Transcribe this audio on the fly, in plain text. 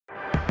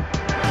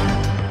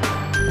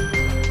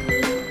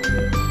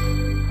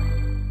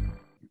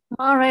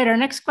All right, our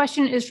next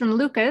question is from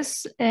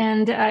Lucas,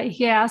 and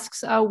he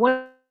asks,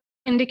 what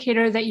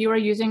indicator that you are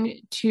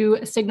using to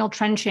signal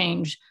trend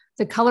change?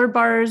 The color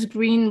bars,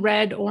 green,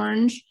 red,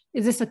 orange,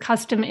 is this a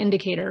custom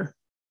indicator?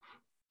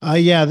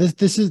 Yeah,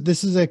 this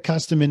is a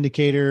custom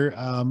indicator.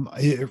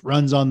 It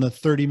runs on the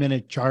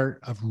 30-minute chart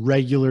of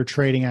regular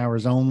trading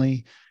hours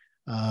only,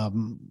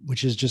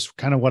 which is just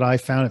kind of what I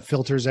found. It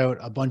filters out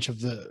a bunch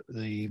of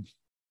the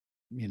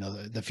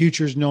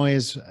futures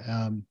noise.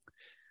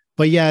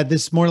 But yeah,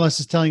 this more or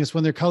less is telling us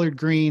when they're colored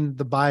green,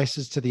 the bias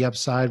is to the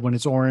upside. When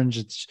it's orange,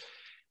 it's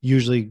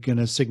usually going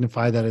to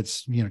signify that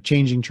it's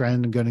changing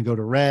trend and going to go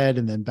to red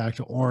and then back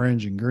to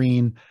orange and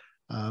green.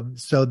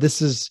 So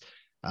this is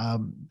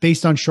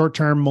based on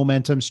short-term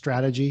momentum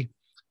strategy.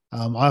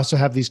 I also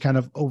have these kind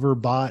of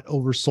overbought,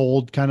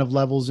 oversold kind of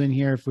levels in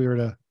here. If we were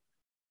to,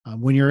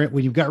 when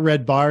you've got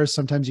red bars,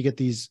 sometimes you get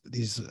these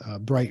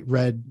bright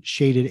red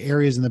shaded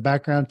areas in the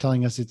background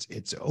telling us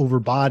it's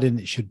overbought and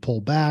it should pull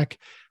back.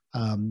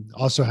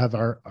 Also have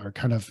our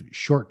kind of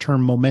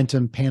short-term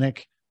momentum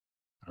panic,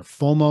 our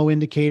FOMO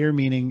indicator,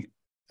 meaning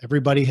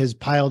everybody has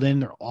piled in.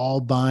 They're all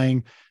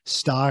buying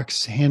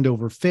stocks hand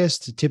over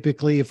fist.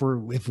 Typically, if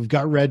we've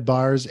got red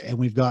bars and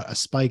we've got a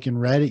spike in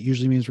red, it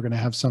usually means we're going to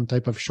have some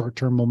type of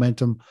short-term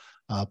momentum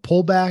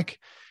pullback.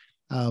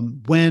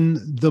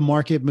 When the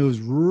market moves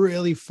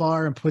really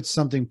far and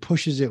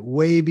pushes it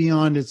way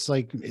beyond its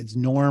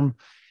norm,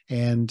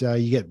 and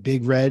you get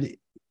big red,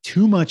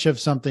 too much of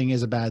something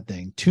is a bad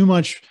thing. Too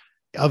much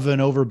of an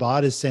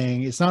overbought is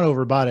saying it's not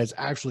overbought, it's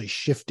actually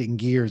shifting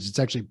gears. It's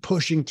actually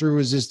pushing through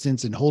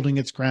resistance and holding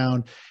its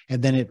ground,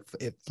 and then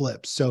it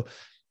flips. So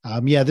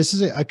yeah, this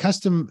is a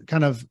custom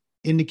kind of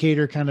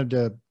indicator, kind of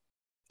to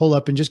pull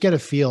up and just get a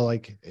feel,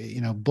 like,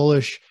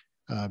 bullish,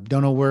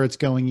 don't know where it's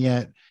going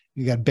yet.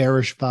 You got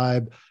bearish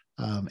vibe,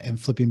 and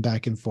flipping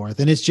back and forth.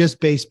 And it's just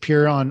based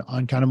pure on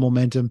kind of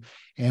momentum.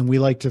 And we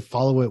like to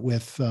follow it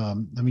with,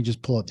 let me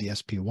just pull up the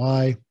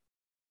SPY.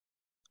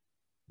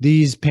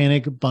 These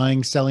panic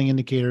buying selling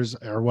indicators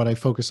are what I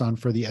focus on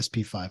for the SP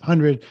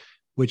 500,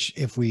 which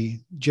if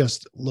we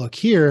just look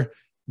here,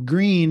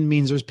 green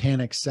means there's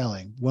panic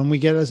selling. When we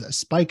get a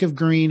spike of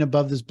green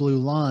above this blue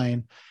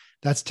line,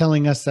 that's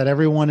telling us that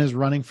everyone is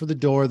running for the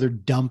door. They're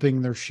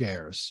dumping their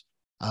shares.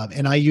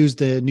 And I use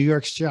the New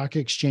York Stock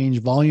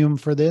Exchange volume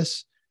for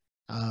this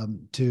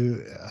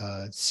to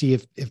see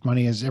if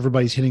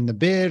everybody's hitting the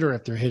bid or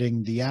if they're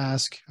hitting the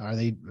ask. Are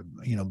they,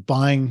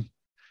 buying?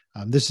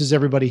 This is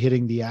everybody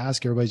hitting the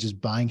ask. Everybody's just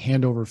buying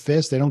hand over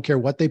fist. They don't care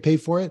what they pay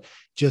for it.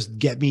 Just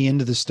get me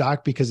into the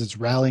stock because it's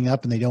rallying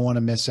up and they don't want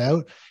to miss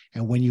out.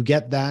 And when you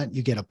get that,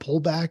 you get a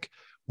pullback.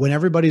 When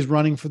everybody's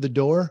running for the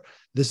door,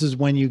 this is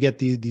when you get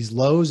these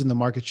lows, and the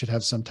market should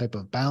have some type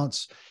of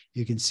bounce.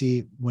 You can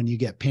see when you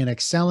get panic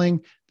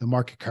selling, the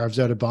market carves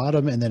out a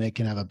bottom, and then it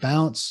can have a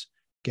bounce,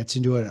 gets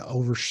into an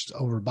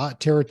overbought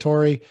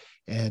territory,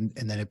 and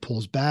then it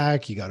pulls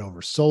back. You got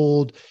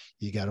oversold,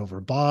 you got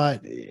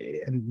overbought,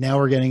 and now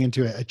we're getting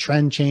into a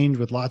trend change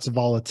with lots of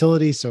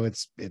volatility. So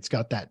it's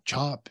got that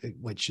chop,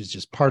 which is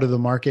just part of the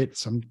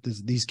market.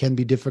 These can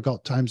be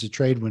difficult times to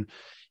trade when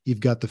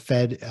you've got the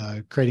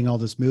Fed creating all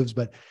these moves.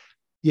 But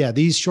yeah,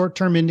 these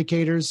short-term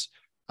indicators,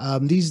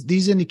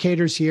 these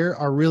indicators here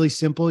are really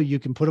simple. You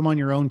can put them on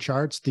your own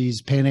charts.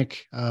 These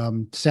panic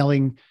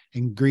selling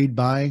and greed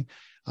buying.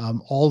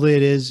 All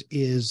it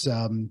is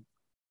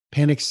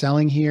panic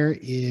selling here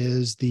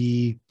is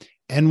the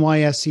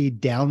NYSE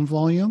down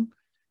volume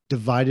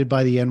divided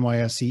by the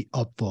NYSE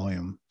up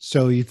volume.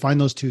 So you find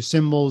those two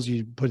symbols,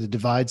 you put a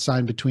divide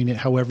sign between it,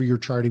 however your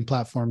charting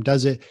platform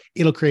does it,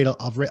 it'll create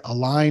a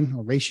line,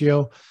 a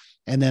ratio.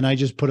 And then I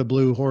just put a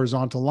blue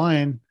horizontal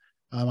line.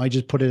 I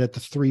just put it at the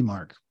 3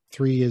 mark.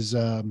 3 is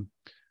a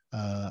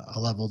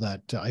level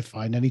that I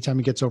find anytime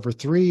it gets over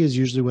 3 is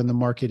usually when the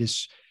market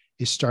is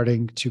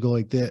starting to go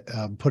like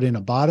that, put in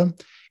a bottom.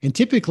 And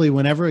typically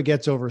whenever it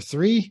gets over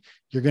 3,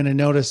 you're going to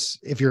notice,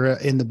 if you're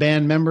in the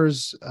band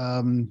members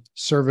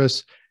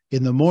service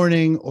in the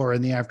morning or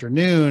in the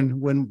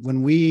afternoon,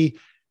 when we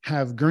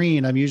have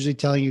green, I'm usually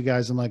telling you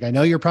guys, I'm like, I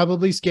know you're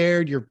probably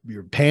scared. You're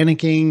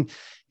panicking,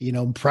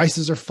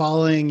 prices are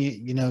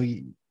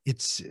falling,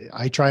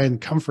 I try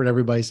and comfort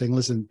everybody saying,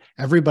 listen,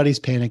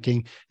 everybody's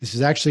panicking. This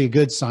is actually a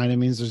good sign. It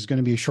means there's going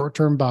to be a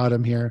short-term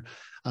bottom here.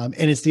 And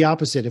it's the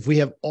opposite. If we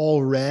have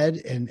all red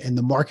and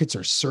the markets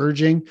are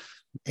surging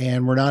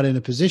and we're not in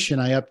a position,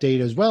 I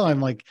update as well.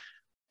 I'm like,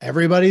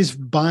 everybody's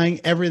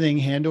buying everything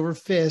hand over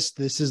fist.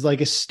 This is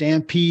like a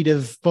stampede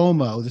of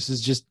FOMO. This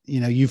is just,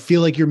 you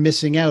feel like you're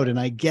missing out, and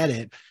I get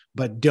it,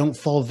 but don't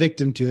fall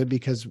victim to it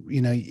because,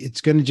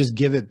 it's going to just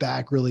give it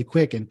back really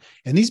quick. And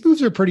these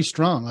moves are pretty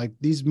strong. Like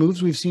these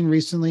moves we've seen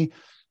recently,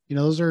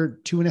 those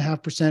are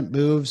 2.5%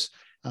 moves.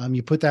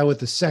 You put that with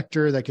the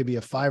sector, that could be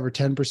a 5 or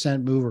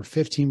 10% move or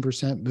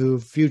 15%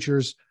 move.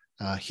 Futures,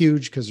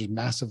 huge because there's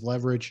massive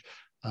leverage.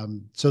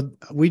 So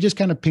we just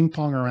kind of ping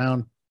pong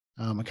around.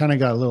 I kind of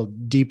got a little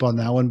deep on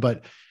that one,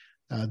 but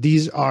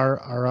these are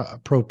our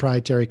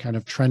proprietary kind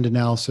of trend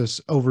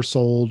analysis,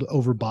 oversold,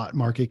 overbought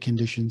market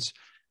conditions.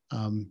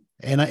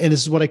 And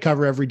this is what I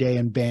cover every day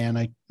in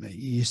BAN.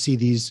 You see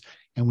these,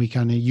 and we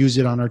kind of use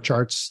it on our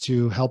charts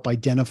to help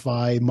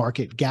identify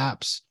market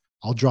gaps.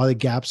 I'll draw the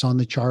gaps on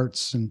the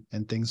charts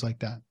and things like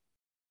that.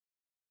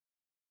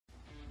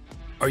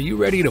 Are you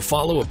ready to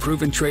follow a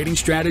proven trading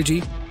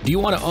strategy? Do you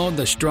want to own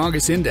the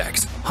strongest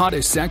index,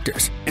 hottest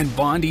sectors, and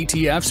bond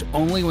ETFs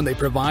only when they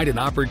provide an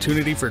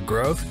opportunity for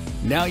growth?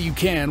 Now you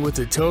can with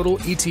the Total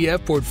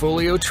ETF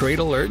Portfolio Trade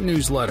Alert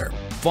newsletter.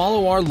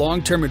 Follow our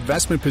long-term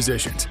investment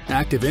positions,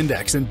 active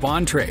index and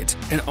bond trades,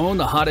 and own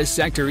the hottest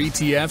sector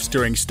ETFs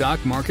during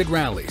stock market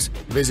rallies.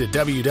 Visit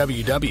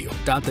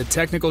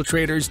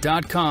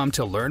www.thetechnicaltraders.com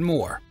to learn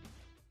more.